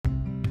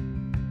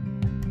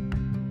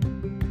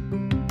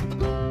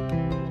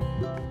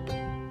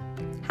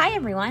Hi,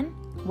 everyone.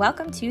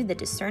 Welcome to the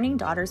Discerning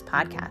Daughters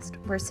podcast,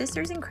 where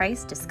sisters in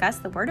Christ discuss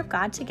the Word of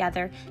God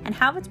together and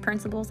how its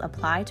principles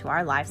apply to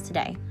our lives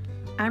today.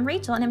 I'm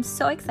Rachel, and I'm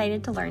so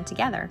excited to learn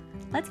together.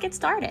 Let's get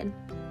started.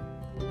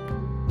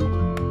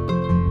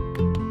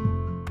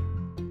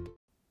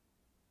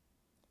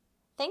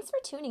 Thanks for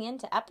tuning in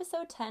to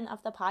episode 10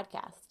 of the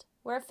podcast.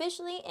 We're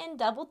officially in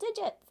double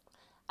digits.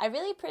 I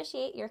really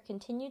appreciate your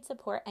continued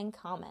support and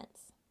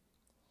comments.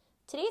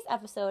 Today's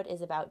episode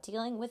is about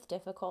dealing with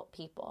difficult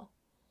people.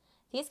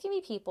 These can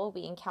be people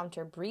we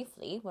encounter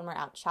briefly when we're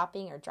out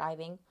shopping or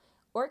driving,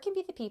 or it can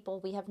be the people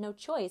we have no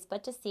choice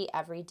but to see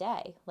every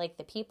day, like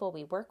the people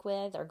we work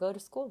with or go to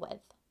school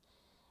with.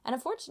 And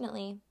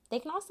unfortunately, they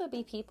can also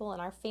be people in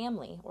our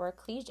family or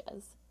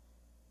ecclesias.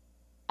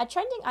 A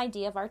trending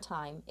idea of our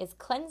time is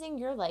cleansing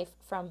your life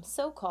from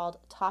so-called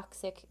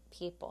toxic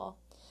people.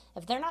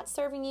 If they're not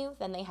serving you,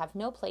 then they have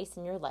no place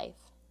in your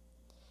life.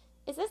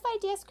 Is this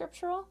idea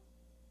scriptural?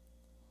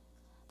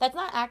 That's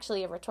not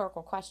actually a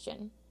rhetorical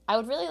question. I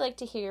would really like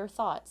to hear your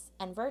thoughts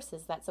and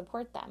verses that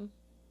support them.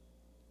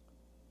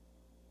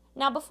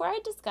 Now, before I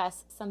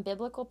discuss some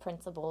biblical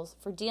principles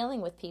for dealing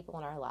with people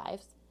in our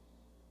lives,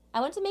 I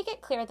want to make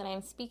it clear that I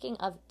am speaking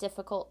of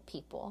difficult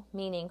people,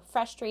 meaning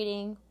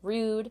frustrating,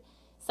 rude,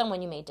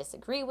 someone you may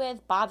disagree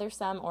with,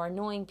 bothersome, or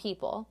annoying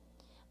people,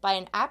 but I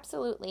am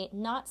absolutely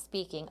not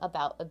speaking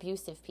about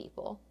abusive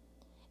people.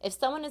 If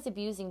someone is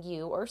abusing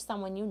you or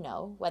someone you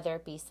know, whether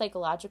it be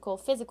psychological,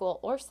 physical,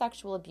 or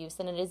sexual abuse,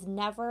 then it is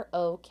never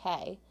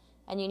okay,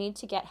 and you need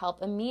to get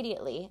help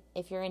immediately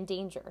if you're in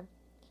danger.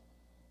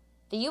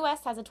 The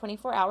U.S. has a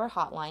 24-hour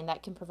hotline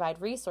that can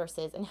provide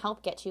resources and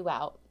help get you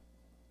out,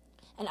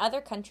 and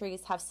other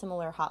countries have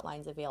similar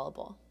hotlines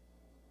available.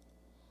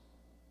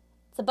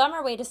 It's a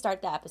bummer way to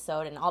start the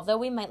episode, and although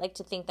we might like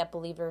to think that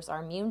believers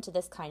are immune to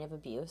this kind of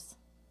abuse,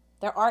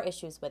 there are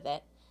issues with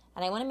it,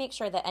 and I want to make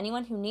sure that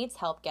anyone who needs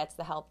help gets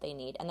the help they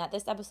need, and that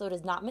this episode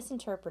is not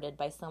misinterpreted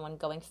by someone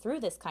going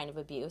through this kind of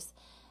abuse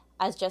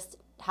as just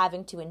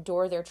having to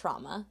endure their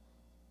trauma,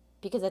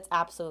 because it's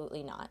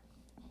absolutely not.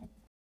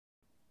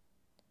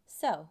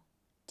 So,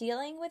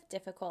 dealing with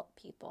difficult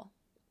people.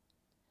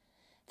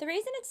 The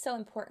reason it's so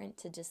important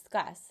to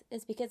discuss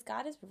is because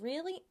God is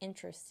really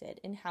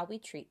interested in how we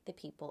treat the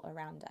people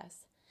around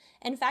us.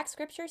 In fact,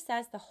 Scripture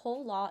says the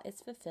whole law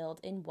is fulfilled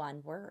in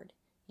one word.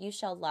 You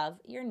shall love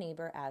your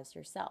neighbor as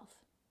yourself.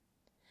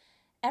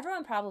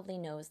 Everyone probably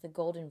knows the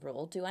golden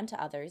rule, do unto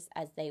others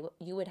as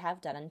you would have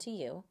done unto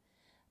you.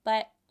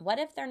 But what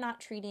if they're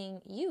not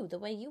treating you the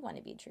way you want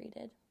to be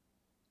treated?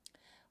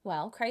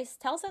 Well,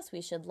 Christ tells us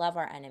we should love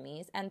our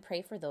enemies and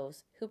pray for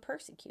those who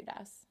persecute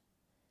us.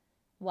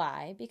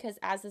 Why? Because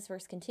as this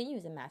verse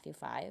continues in Matthew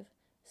 5,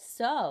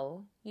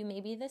 so you may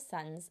be the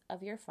sons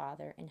of your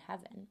Father in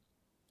heaven.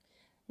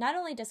 Not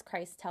only does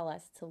Christ tell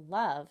us to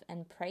love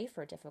and pray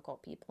for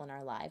difficult people in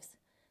our lives,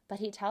 but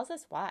he tells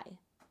us why.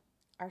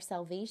 Our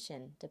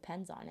salvation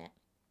depends on it.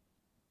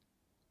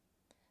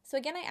 So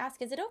again, I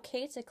ask, is it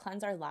okay to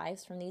cleanse our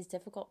lives from these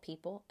difficult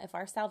people if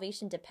our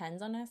salvation depends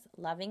on us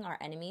loving our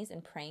enemies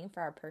and praying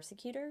for our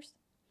persecutors?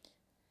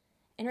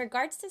 In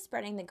regards to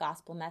spreading the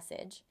gospel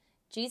message,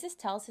 Jesus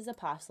tells his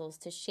apostles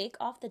to shake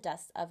off the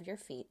dust of your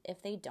feet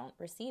if they don't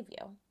receive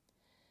you.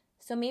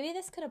 So maybe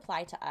this could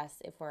apply to us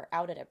if we're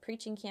out at a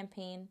preaching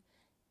campaign.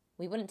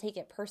 We wouldn't take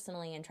it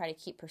personally and try to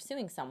keep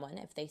pursuing someone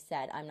if they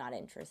said, I'm not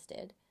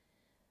interested.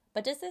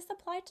 But does this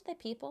apply to the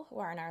people who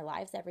are in our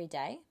lives every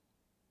day?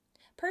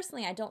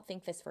 Personally, I don't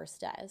think this verse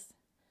does.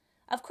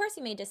 Of course,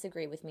 you may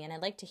disagree with me, and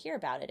I'd like to hear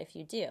about it if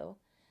you do.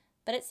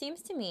 But it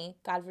seems to me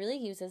God really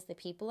uses the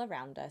people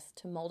around us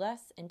to mold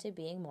us into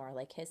being more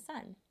like his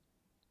son.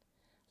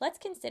 Let's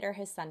consider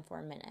his son for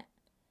a minute.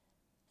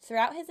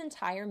 Throughout his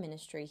entire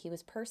ministry, he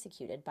was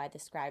persecuted by the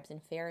scribes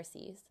and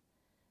Pharisees.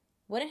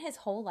 Wouldn't his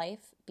whole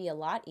life be a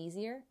lot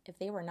easier if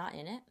they were not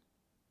in it?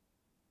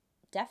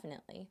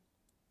 Definitely.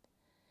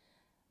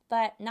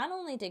 But not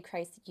only did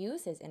Christ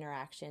use his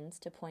interactions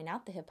to point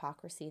out the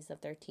hypocrisies of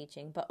their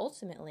teaching, but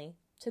ultimately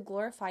to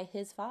glorify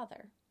his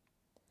Father.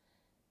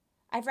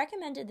 I've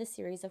recommended this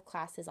series of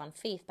classes on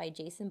faith by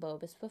Jason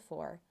Bobus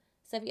before,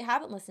 so if you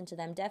haven't listened to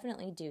them,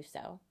 definitely do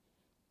so.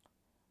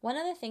 One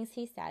of the things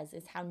he says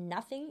is how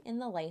nothing in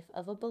the life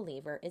of a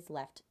believer is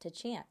left to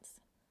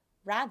chance.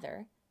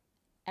 Rather,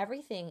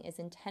 everything is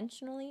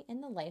intentionally in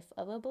the life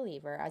of a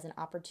believer as an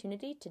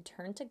opportunity to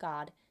turn to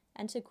God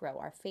and to grow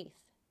our faith.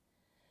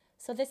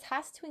 So this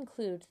has to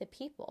include the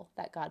people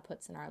that God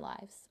puts in our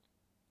lives.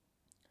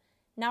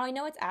 Now, I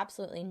know it's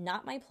absolutely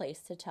not my place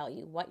to tell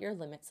you what your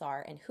limits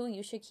are and who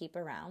you should keep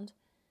around,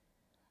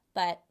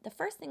 but the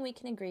first thing we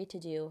can agree to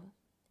do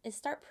is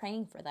start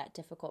praying for that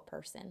difficult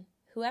person,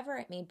 whoever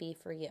it may be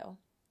for you.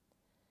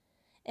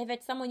 If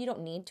it's someone you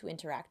don't need to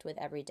interact with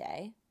every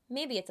day,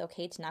 maybe it's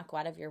okay to not go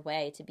out of your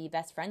way to be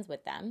best friends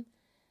with them,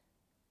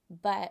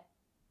 but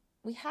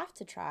we have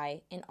to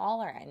try in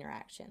all our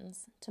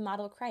interactions to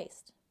model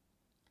Christ.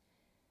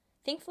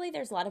 Thankfully,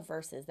 there's a lot of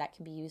verses that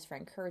can be used for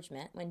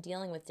encouragement when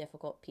dealing with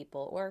difficult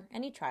people or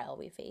any trial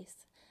we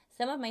face.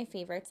 Some of my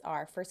favorites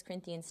are 1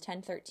 Corinthians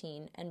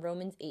 10:13 and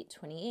Romans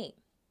 8:28.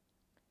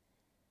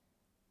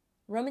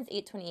 Romans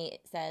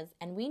 8:28 says,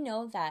 "And we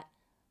know that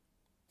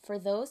for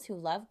those who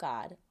love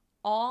God,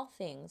 all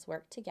things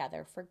work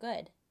together for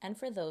good, and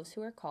for those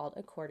who are called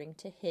according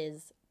to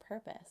his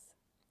purpose."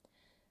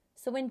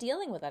 So when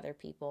dealing with other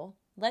people,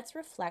 let's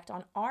reflect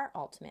on our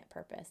ultimate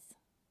purpose,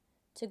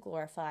 to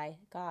glorify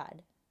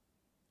God.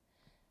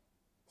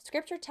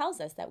 Scripture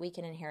tells us that we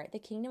can inherit the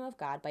kingdom of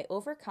God by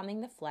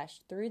overcoming the flesh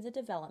through the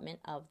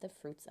development of the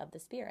fruits of the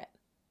Spirit.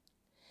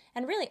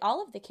 And really,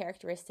 all of the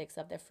characteristics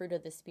of the fruit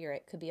of the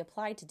Spirit could be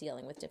applied to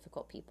dealing with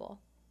difficult people.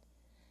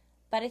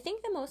 But I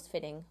think the most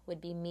fitting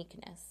would be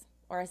meekness,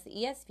 or as the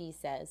ESV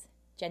says,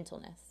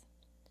 gentleness.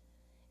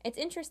 It's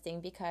interesting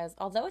because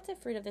although it's a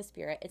fruit of the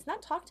Spirit, it's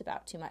not talked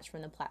about too much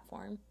from the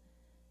platform.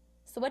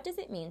 So what does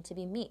it mean to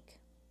be meek?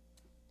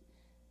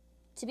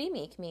 To be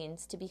meek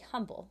means to be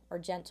humble or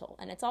gentle,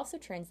 and it's also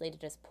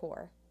translated as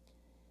poor.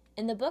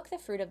 In the book The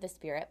Fruit of the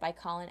Spirit by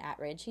Colin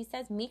Attridge, he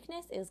says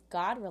meekness is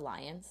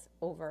God-reliance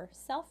over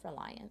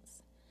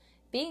self-reliance.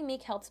 Being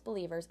meek helps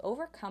believers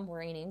overcome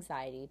worry and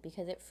anxiety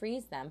because it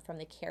frees them from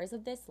the cares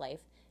of this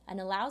life and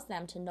allows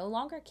them to no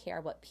longer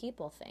care what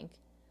people think,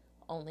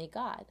 only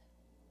God.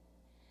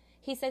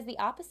 He says the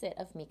opposite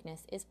of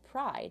meekness is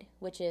pride,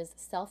 which is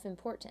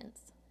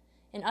self-importance.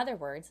 In other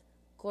words,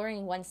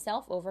 glorying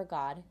oneself over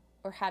God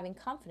or having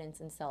confidence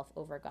in self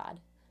over God.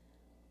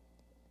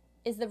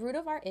 Is the root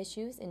of our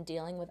issues in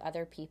dealing with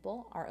other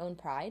people our own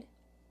pride?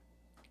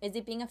 Is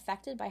it being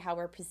affected by how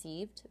we're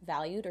perceived,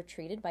 valued, or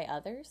treated by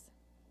others?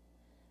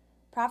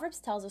 Proverbs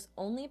tells us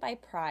only by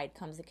pride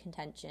comes a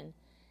contention,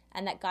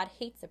 and that God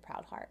hates a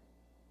proud heart.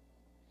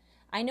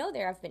 I know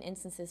there have been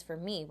instances for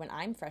me when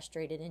I'm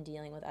frustrated in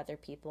dealing with other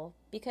people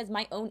because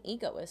my own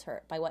ego is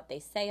hurt by what they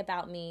say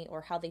about me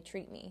or how they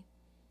treat me.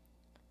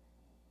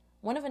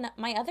 One of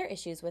my other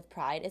issues with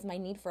pride is my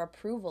need for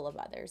approval of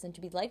others and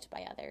to be liked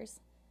by others.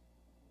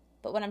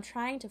 But what I'm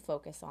trying to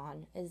focus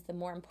on is the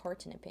more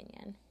important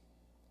opinion,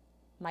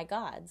 my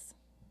God's.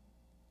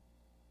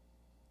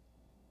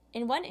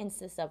 In one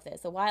instance of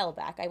this, a while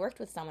back, I worked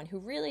with someone who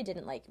really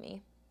didn't like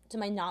me. To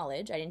my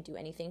knowledge, I didn't do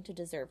anything to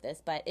deserve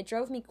this, but it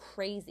drove me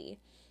crazy.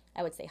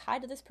 I would say hi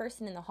to this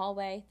person in the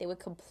hallway. They would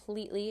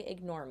completely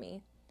ignore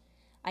me.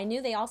 I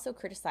knew they also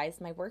criticized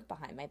my work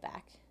behind my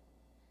back.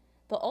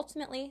 But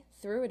ultimately,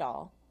 through it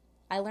all,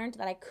 I learned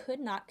that I could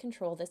not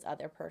control this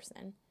other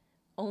person,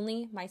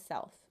 only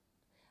myself.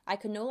 I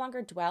could no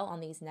longer dwell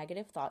on these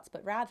negative thoughts,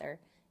 but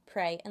rather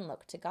pray and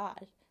look to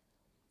God.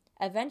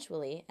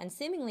 Eventually, and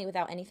seemingly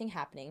without anything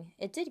happening,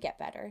 it did get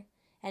better.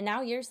 And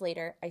now, years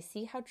later, I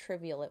see how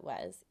trivial it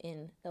was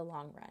in the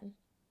long run.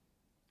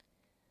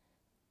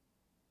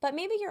 But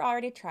maybe you're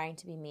already trying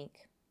to be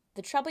meek.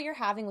 The trouble you're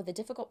having with a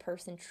difficult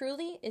person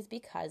truly is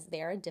because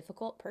they're a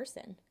difficult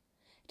person.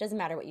 It doesn't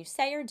matter what you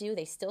say or do,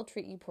 they still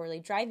treat you poorly,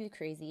 drive you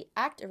crazy,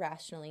 act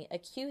irrationally,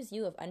 accuse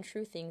you of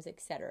untrue things,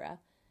 etc.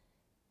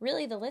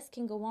 Really, the list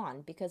can go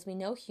on because we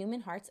know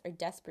human hearts are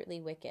desperately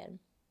wicked.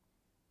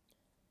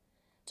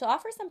 To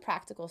offer some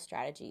practical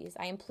strategies,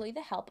 I employ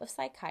the help of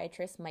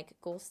psychiatrist Mike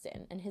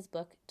Goulston in his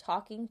book,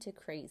 Talking to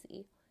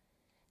Crazy.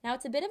 Now,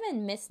 it's a bit of a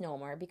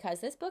misnomer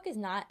because this book is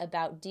not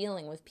about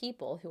dealing with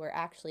people who are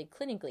actually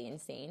clinically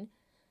insane,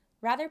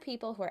 rather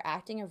people who are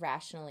acting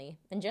irrationally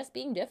and just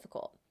being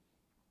difficult.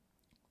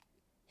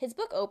 His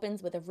book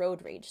opens with a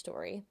road rage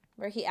story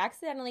where he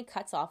accidentally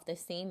cuts off the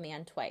same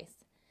man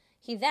twice.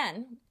 He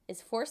then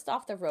is forced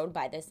off the road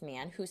by this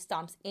man who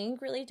stomps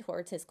angrily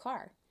towards his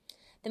car.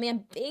 The man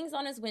bangs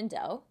on his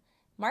window.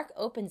 Mark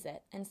opens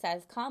it and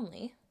says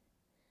calmly,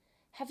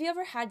 "Have you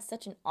ever had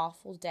such an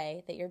awful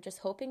day that you're just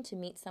hoping to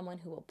meet someone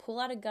who will pull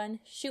out a gun,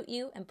 shoot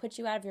you, and put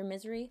you out of your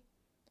misery?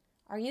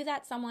 Are you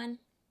that someone?"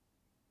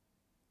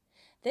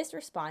 This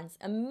response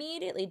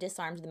immediately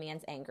disarmed the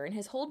man's anger, and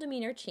his whole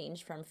demeanor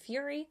changed from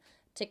fury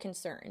to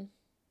concern.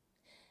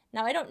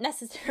 Now, I don't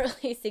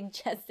necessarily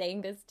suggest saying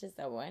this to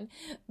someone,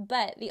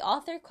 but the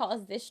author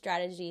calls this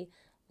strategy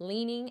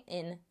leaning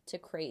into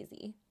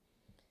crazy.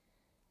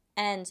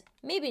 And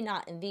maybe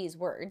not in these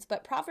words,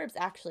 but Proverbs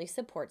actually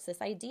supports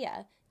this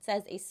idea. It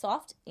says, "A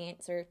soft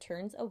answer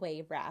turns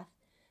away wrath,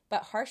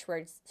 but harsh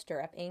words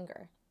stir up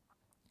anger."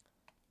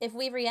 If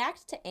we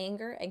react to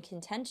anger and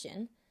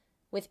contention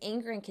with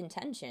anger and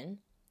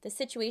contention, the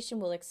situation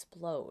will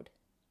explode.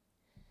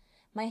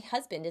 My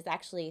husband is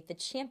actually the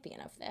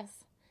champion of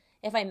this.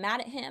 If I'm mad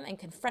at him and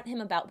confront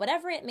him about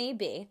whatever it may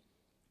be,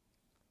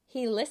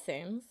 he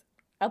listens,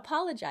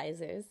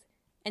 apologizes,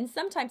 and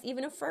sometimes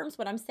even affirms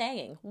what I'm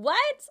saying.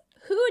 What?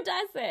 Who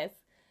does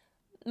this?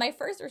 My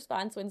first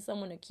response when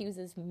someone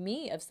accuses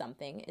me of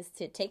something is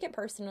to take it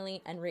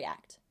personally and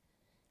react.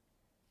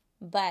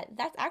 But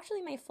that's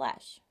actually my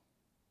flesh.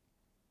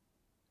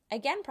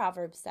 Again,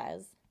 Proverbs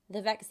says,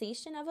 "The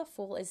vexation of a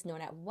fool is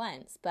known at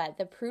once, but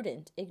the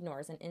prudent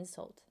ignores an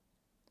insult."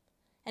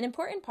 An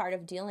important part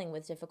of dealing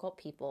with difficult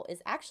people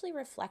is actually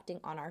reflecting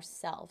on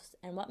ourselves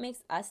and what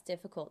makes us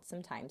difficult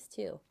sometimes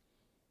too.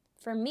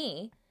 For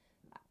me,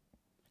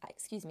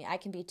 I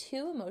can be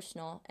too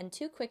emotional and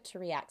too quick to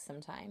react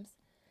sometimes.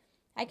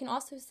 I can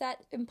also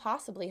set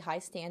impossibly high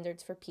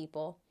standards for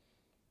people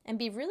and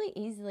be really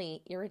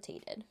easily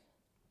irritated.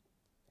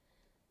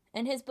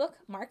 In his book,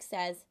 Mark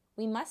says,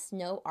 we must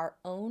know our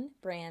own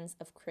brands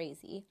of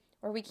crazy,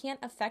 or we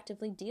can't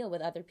effectively deal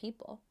with other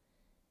people.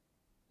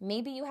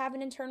 Maybe you have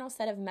an internal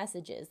set of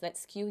messages that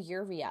skew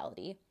your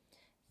reality,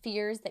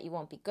 fears that you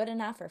won't be good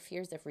enough or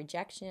fears of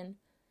rejection.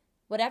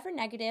 Whatever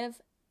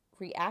negative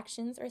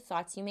reactions or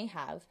thoughts you may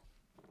have,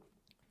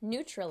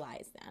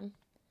 neutralize them.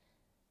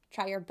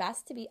 Try your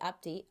best to be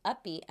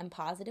upbeat and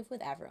positive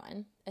with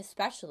everyone,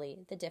 especially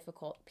the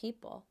difficult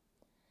people.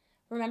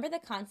 Remember the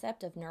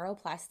concept of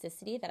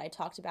neuroplasticity that I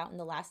talked about in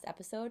the last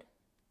episode?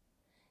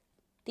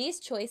 These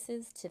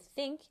choices to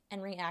think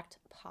and react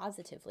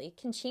positively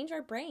can change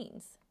our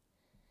brains.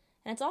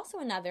 And it's also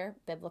another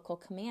biblical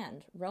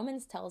command.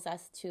 Romans tells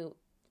us to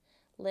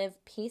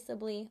live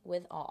peaceably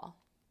with all.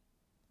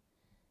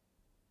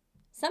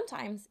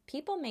 Sometimes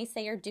people may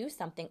say or do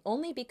something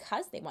only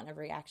because they want a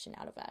reaction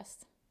out of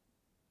us.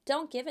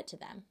 Don't give it to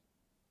them.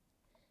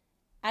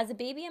 As a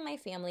baby in my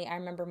family, I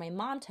remember my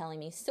mom telling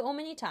me so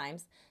many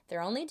times,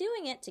 they're only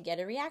doing it to get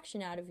a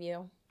reaction out of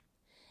you.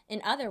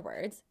 In other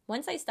words,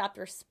 once I stopped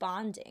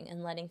responding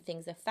and letting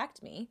things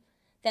affect me,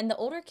 then the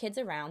older kids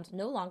around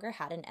no longer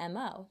had an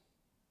MO.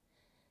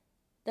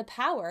 The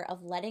power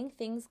of letting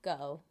things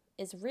go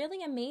is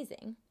really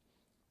amazing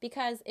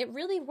because it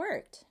really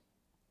worked.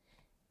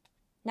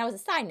 Now, as a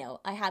side note,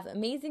 I have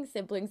amazing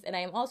siblings, and I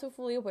am also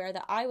fully aware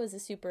that I was a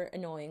super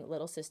annoying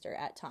little sister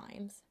at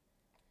times.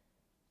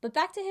 But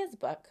back to his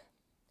book,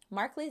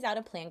 Mark lays out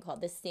a plan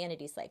called the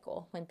sanity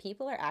cycle when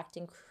people are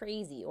acting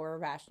crazy or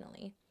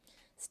irrationally.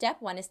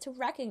 Step 1 is to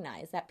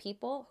recognize that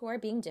people who are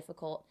being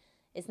difficult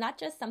is not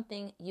just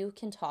something you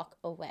can talk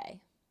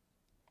away.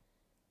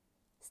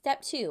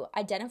 Step 2,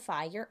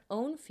 identify your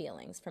own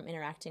feelings from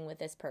interacting with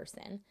this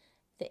person.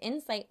 The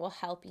insight will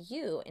help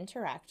you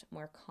interact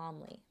more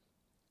calmly.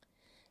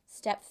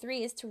 Step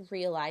 3 is to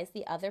realize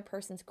the other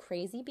person's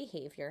crazy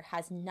behavior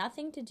has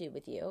nothing to do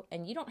with you,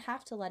 and you don't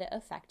have to let it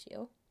affect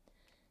you.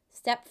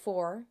 Step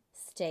 4,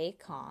 stay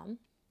calm.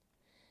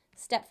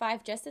 Step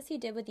 5, just as he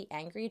did with the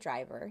angry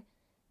driver,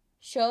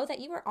 show that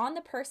you are on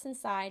the person's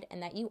side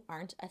and that you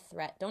aren't a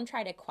threat. Don't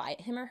try to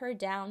quiet him or her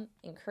down,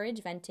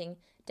 encourage venting,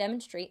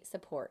 demonstrate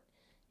support.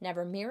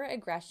 Never mirror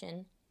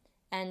aggression,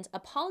 and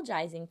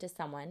apologizing to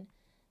someone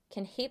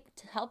can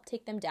help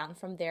take them down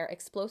from their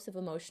explosive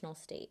emotional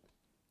state.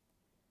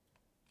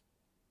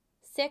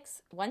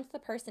 6, once the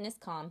person is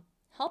calm,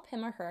 help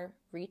him or her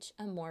reach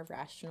a more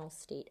rational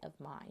state of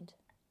mind.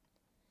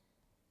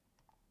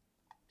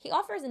 He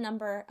offers a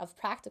number of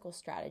practical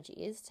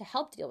strategies to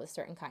help deal with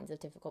certain kinds of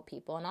difficult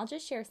people, and I'll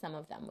just share some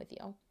of them with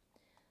you.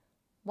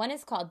 One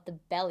is called the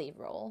belly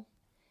roll.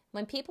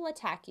 When people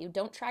attack you,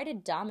 don't try to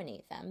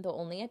dominate them. They'll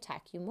only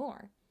attack you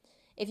more.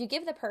 If you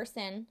give the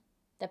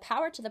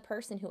power to the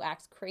person who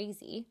acts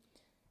crazy,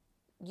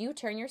 you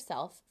turn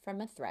yourself from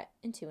a threat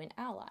into an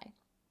ally.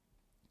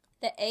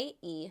 The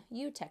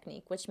AEU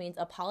technique, which means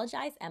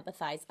apologize,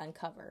 empathize,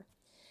 uncover.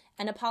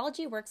 An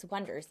apology works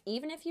wonders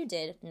even if you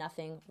did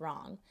nothing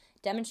wrong.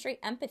 Demonstrate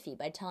empathy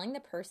by telling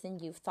the person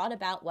you've thought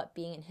about what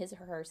being in his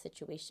or her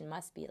situation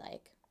must be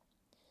like.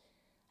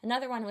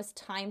 Another one was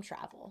time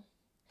travel.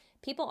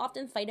 People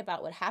often fight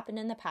about what happened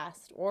in the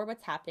past or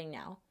what's happening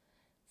now.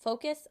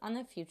 Focus on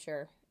the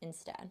future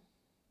instead.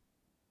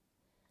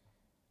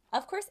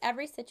 Of course,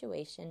 every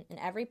situation and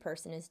every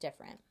person is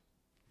different.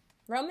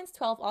 Romans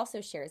 12 also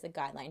shares a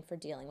guideline for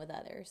dealing with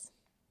others.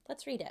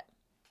 Let's read it.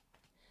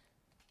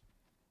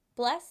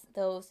 Bless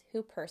those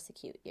who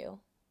persecute you.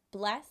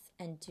 Bless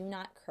and do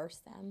not curse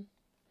them.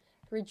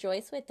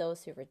 Rejoice with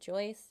those who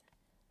rejoice.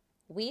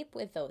 Weep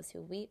with those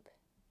who weep.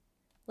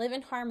 Live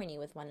in harmony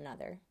with one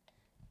another.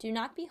 Do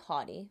not be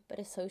haughty, but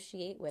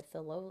associate with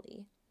the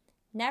lowly.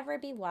 Never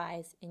be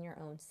wise in your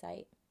own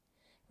sight.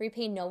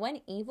 Repay no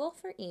one evil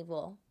for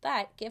evil,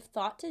 but give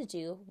thought to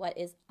do what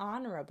is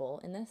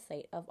honorable in the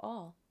sight of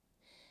all.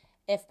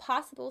 If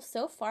possible,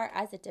 so far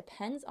as it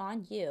depends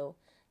on you,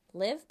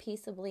 live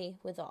peaceably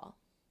with all.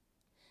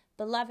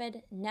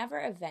 Beloved, never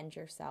avenge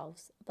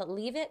yourselves, but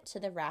leave it to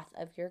the wrath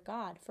of your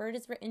God. For it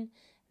is written,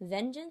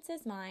 vengeance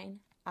is mine,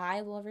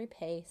 I will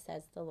repay,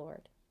 says the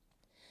Lord.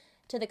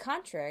 To the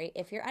contrary,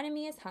 if your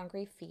enemy is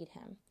hungry, feed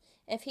him.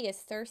 If he is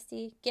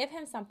thirsty, give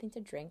him something to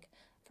drink,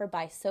 for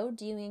by so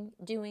doing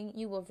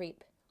you will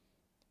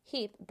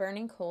heap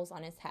burning coals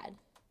on his head.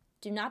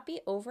 Do not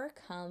be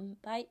overcome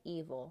by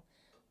evil,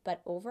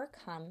 but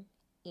overcome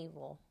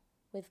evil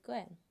with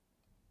good.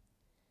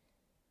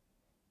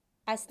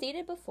 As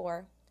stated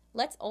before,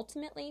 let's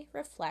ultimately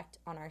reflect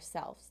on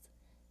ourselves,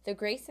 the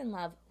grace and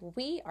love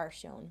we are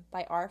shown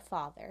by our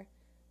Father,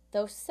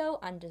 though so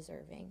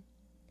undeserving.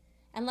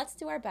 And let's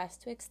do our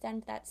best to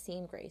extend that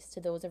same grace to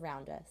those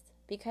around us,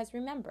 because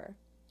remember,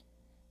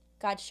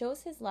 God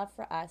shows his love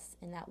for us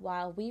in that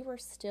while we were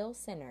still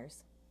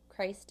sinners,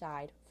 Christ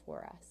died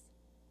for us.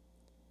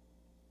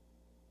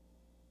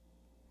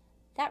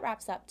 That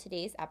wraps up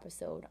today's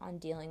episode on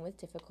dealing with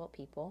difficult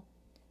people.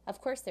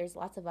 Of course, there's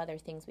lots of other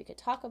things we could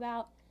talk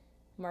about,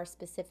 more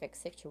specific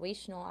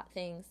situational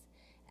things.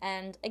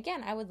 And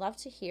again, I would love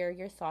to hear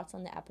your thoughts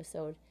on the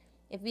episode.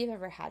 If you've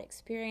ever had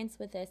experience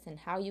with this and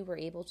how you were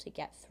able to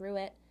get through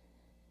it,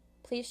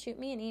 please shoot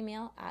me an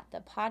email at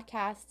the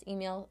podcast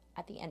email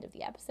at the end of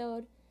the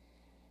episode.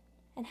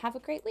 And have a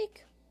great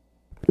week.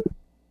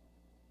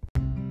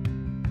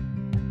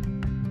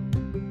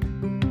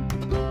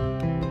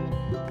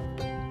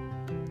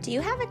 Do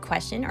you have a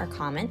question or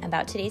comment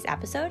about today's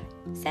episode?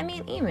 Send me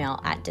an email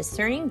at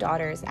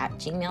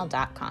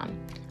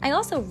discerningdaughters@gmail.com. I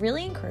also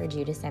really encourage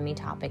you to send me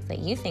topics that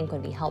you think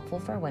would be helpful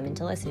for women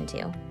to listen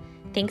to.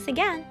 Thanks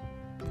again.